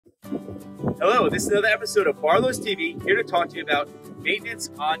Hello, this is another episode of Barlow's TV, here to talk to you about maintenance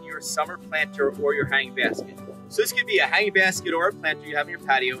on your summer planter or your hanging basket. So this could be a hanging basket or a planter you have in your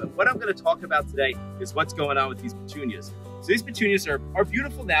patio, and what I'm going to talk about today is what's going on with these petunias. So these petunias are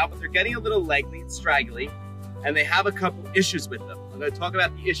beautiful now, but they're getting a little leggy and straggly, and they have a couple issues with them. I'm going to talk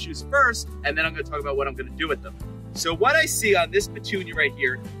about the issues first, and then I'm going to talk about what I'm going to do with them. So what I see on this petunia right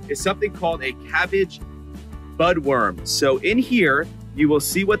here is something called a cabbage budworm. So in here, you will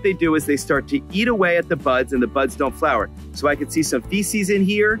see what they do is they start to eat away at the buds and the buds don't flower. So I can see some feces in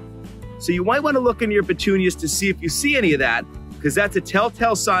here. So you might want to look in your petunias to see if you see any of that, because that's a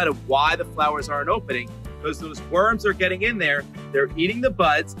telltale sign of why the flowers aren't opening, because those worms are getting in there, they're eating the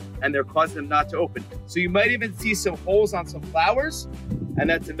buds and they're causing them not to open. So you might even see some holes on some flowers, and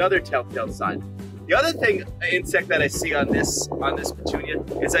that's another telltale sign. The other insect that I see on this petunia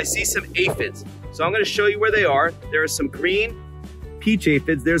is I see some aphids. So I'm going to show you where they are. There are some green peach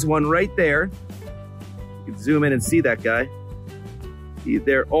aphids. There's one right there. You can zoom in and see that guy.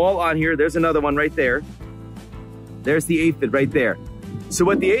 They're all on here. There's another one right there. There's the aphid right there. So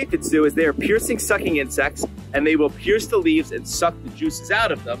what the aphids do is they are piercing, sucking insects, and they will pierce the leaves and suck the juices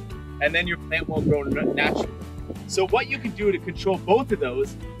out of them, and then your plant won't grow naturally. So what you can do to control both of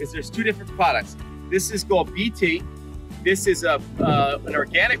those is there's two different products. This is called BT. This is an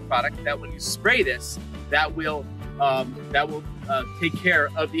organic product that when you spray this, that will take care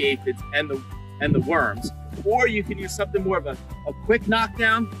of the aphids and the worms. Or you can use something more of a quick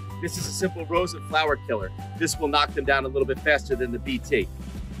knockdown. This is a simple rose and flower killer. This will knock them down a little bit faster than the BT.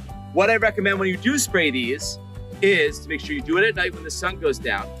 What I recommend when you do spray these is to make sure you do it at night when the sun goes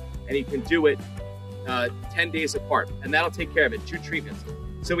down, and you can do it 10 days apart, and that'll take care of it, 2 treatments.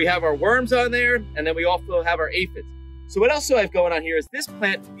 So we have our worms on there, and then we also have our aphids. So what else do I have going on here is this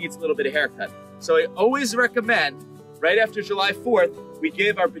plant needs a little bit of haircut. So I always recommend, right after July 4th, we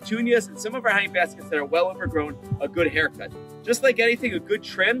give our petunias and some of our hanging baskets that are well overgrown a good haircut. Just like anything, a good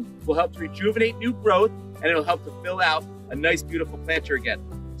trim will help to rejuvenate new growth, and it'll help to fill out a nice, beautiful planter again.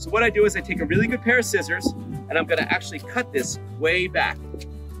 So what I do is I take a really good pair of scissors, and I'm gonna actually cut this way back.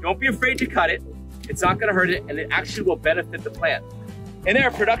 Don't be afraid to cut it. It's not gonna hurt it, and it actually will benefit the plant. In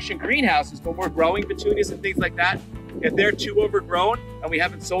our production greenhouses, when we're growing petunias and things like that, if they're too overgrown and we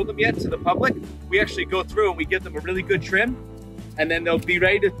haven't sold them yet to the public, we actually go through and we give them a really good trim, and then they'll be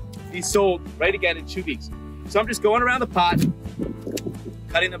ready to be sold right again in 2 weeks. So I'm just going around the pot,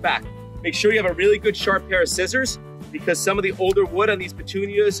 cutting them back. Make sure you have a really good sharp pair of scissors, because some of the older wood on these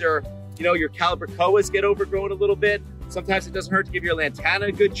petunias or your calibrachoas get overgrown a little bit. Sometimes it doesn't hurt to give your lantana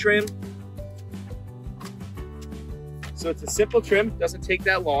a good trim. So it's a simple trim, doesn't take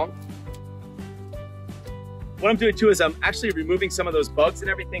that long. What I'm doing too is I'm actually removing some of those bugs and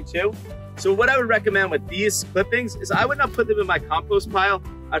everything too. So what I would recommend with these clippings is I would not put them in my compost pile.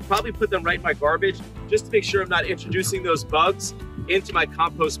 I'd probably put them right in my garbage, just to make sure I'm not introducing those bugs into my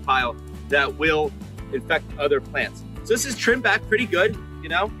compost pile that will infect other plants. So this is trimmed back pretty good,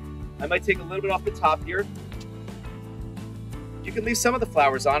 I might take a little bit off the top here. You can leave some of the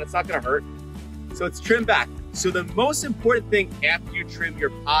flowers on, it's not gonna hurt. So it's trimmed back. So the most important thing after you trim your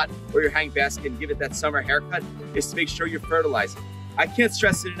pot or your hanging basket and give it that summer haircut is to make sure you're fertilizing. I can't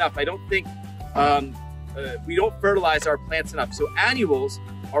stress it enough. I don't think we don't fertilize our plants enough. So annuals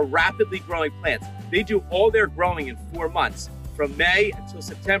are rapidly growing plants. They do all their growing in 4 months, from May until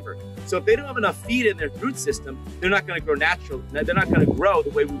September. So if they don't have enough feed in their root system, they're not going to grow naturally. They're not going to grow the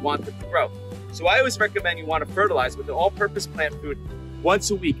way we want them to grow. So I always recommend you want to fertilize with the all-purpose plant food once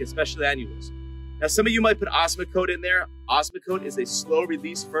a week, especially annuals. Now, some of you might put Osmocote in there. Osmocote is a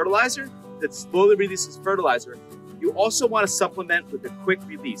slow-release fertilizer that slowly releases fertilizer. You also want to supplement with a quick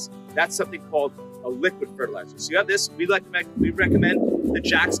release. That's something called a liquid fertilizer. So you have this. We recommend the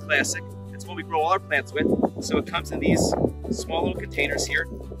Jack's Classic. It's what we grow all our plants with. So it comes in these small little containers here.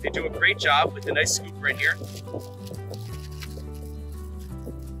 They do a great job with a nice scooper in here.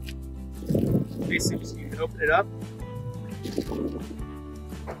 Basically, so you can open it up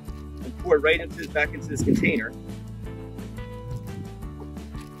and pour it right back into this container.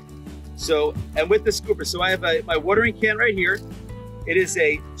 So, and with the scooper, so I have my watering can right here. It is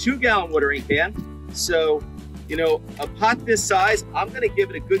a 2-gallon watering can. So, a pot this size, I'm gonna give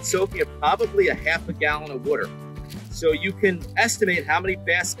it a good soaking of probably a half a gallon of water. So you can estimate how many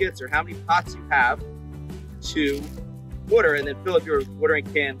baskets or how many pots you have to water, and then fill up your watering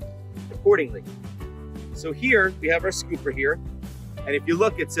can accordingly. So here, we have our scooper here. And if you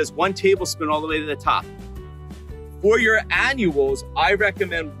look, it says 1 tablespoon all the way to the top. For your annuals, I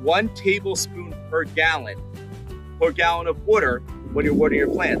recommend 1 tablespoon per gallon of water when you're watering your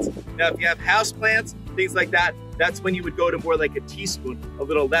plants. Now, if you have house plants, things like that, that's when you would go to more like a teaspoon, a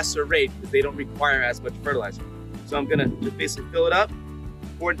little lesser rate, because they don't require as much fertilizer. So I'm gonna just basically fill it up,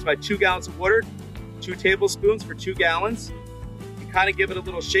 pour it into my 2 gallons of water, 2 tablespoons for 2 gallons. You kind of give it a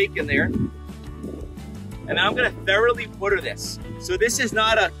little shake in there. And now I'm gonna thoroughly water this. So this is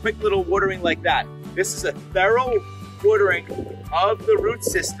not a quick little watering like that. This is a thorough watering of the root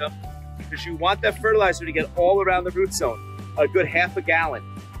system, because you want that fertilizer to get all around the root zone, a good half a gallon.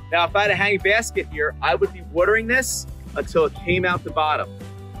 Now, if I had a hanging basket here, I would be watering this until it came out the bottom.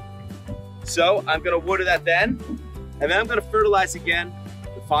 So I'm gonna water that then, and then I'm gonna fertilize again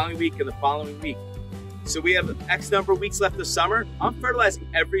the following week and the following week. So we have X number of weeks left of summer. I'm fertilizing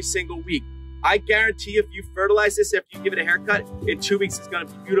every single week. I guarantee if you fertilize this after you give it a haircut, in 2 weeks it's gonna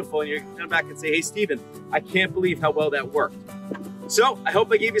be beautiful, and you're gonna come back and say, hey, Stephen, I can't believe how well that worked. So I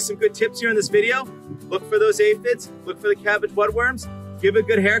hope I gave you some good tips here in this video. Look for those aphids, look for the cabbage bloodworms, give a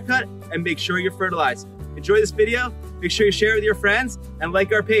good haircut, and make sure you're fertilized. Enjoy this video, make sure you share it with your friends, and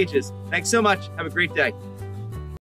like our pages. Thanks so much, have a great day.